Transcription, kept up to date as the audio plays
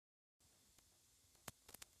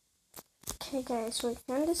Hey guys, so I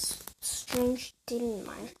found this strange thing in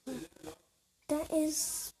my phone. That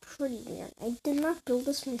is pretty weird. I did not build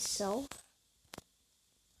this myself.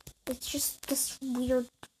 It's just this weird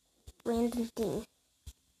random thing.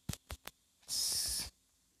 It's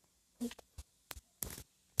like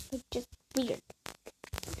just weird.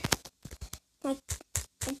 Like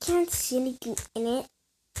I can't see anything in it.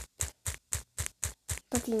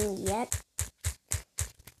 Nothing yet.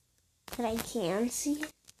 But I can see.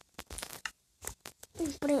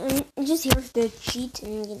 But I'm just here to cheat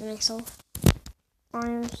and get myself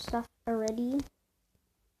iron stuff already.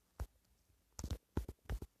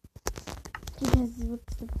 Because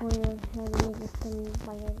what's the point of having everything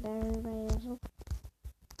by yourself?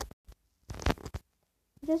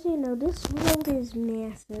 Just so you know, this world is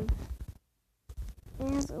massive.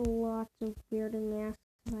 It has lots of weird and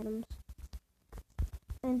massive items.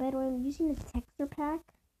 And by the way, I'm using a texture pack.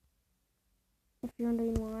 If you're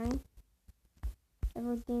wondering why.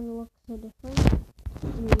 Everything looks so different.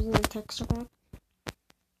 I'm using a texture pack.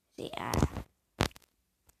 So yeah.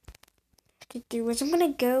 What to do is I'm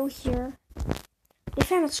gonna go here. I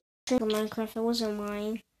found a string of Minecraft. It wasn't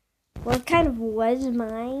mine. Well, it kind of was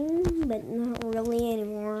mine, but not really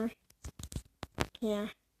anymore. Yeah.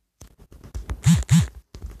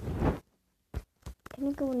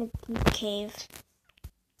 Gonna go in a deep cave.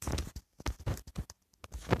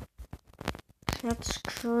 That's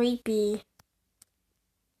creepy.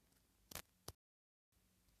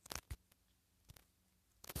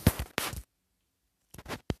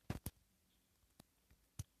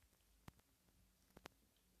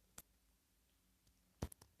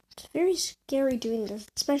 It's very scary doing this,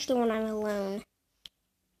 especially when I'm alone.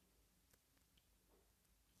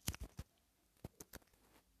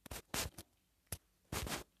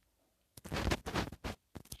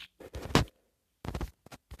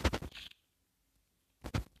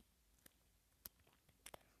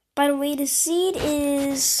 By the way, the seed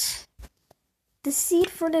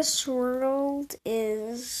for this world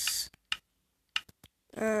is,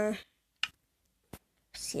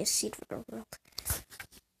 see a seed for the world.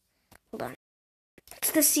 Hold on.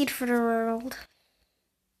 It's the seed for the world.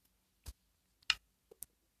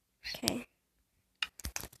 Okay.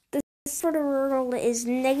 The seed for the world is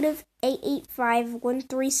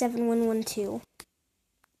 -885137112.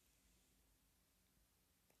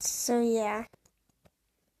 So yeah.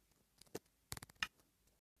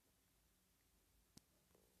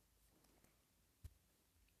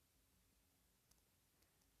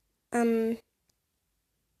 Okay.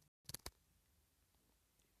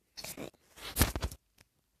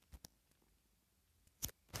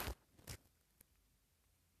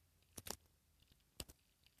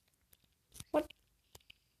 What?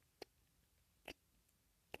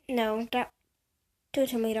 No, don't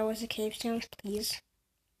tell me that was a cave sound, please.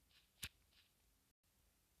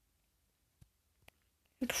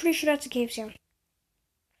 I'm pretty sure that's a cave sound.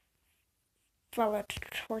 Follow the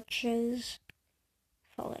torches.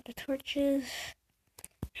 Follow the torches.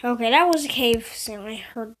 Okay, that was a cave sound. I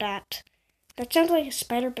heard that. That sounded like a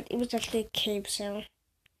spider, but it was actually a cave sound.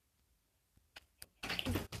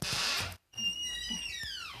 Okay.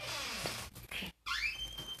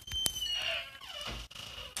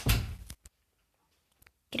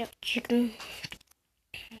 Get up, chicken.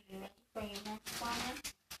 Are you ready for your next one?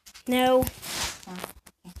 No.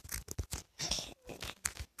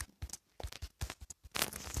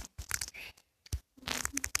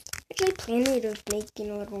 Actually planning of making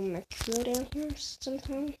a little metro down here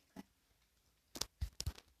sometime.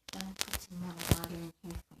 I'll put some more water in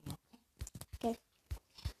here for you. Okay.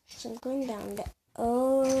 So I'm going down there.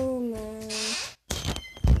 Oh my.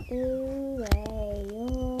 Oh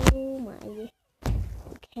my.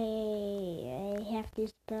 Okay, I have to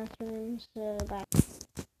use the bathroom, so bye.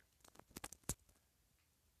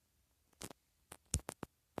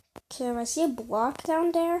 Okay, I see a block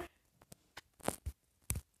down there.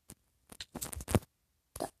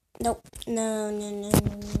 Nope. No. No.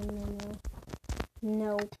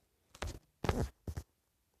 No.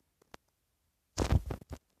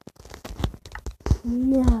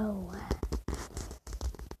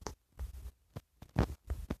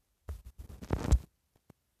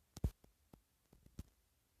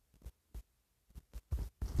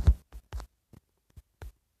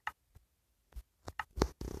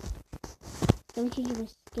 Don't you give a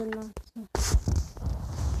skin lots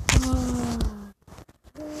of...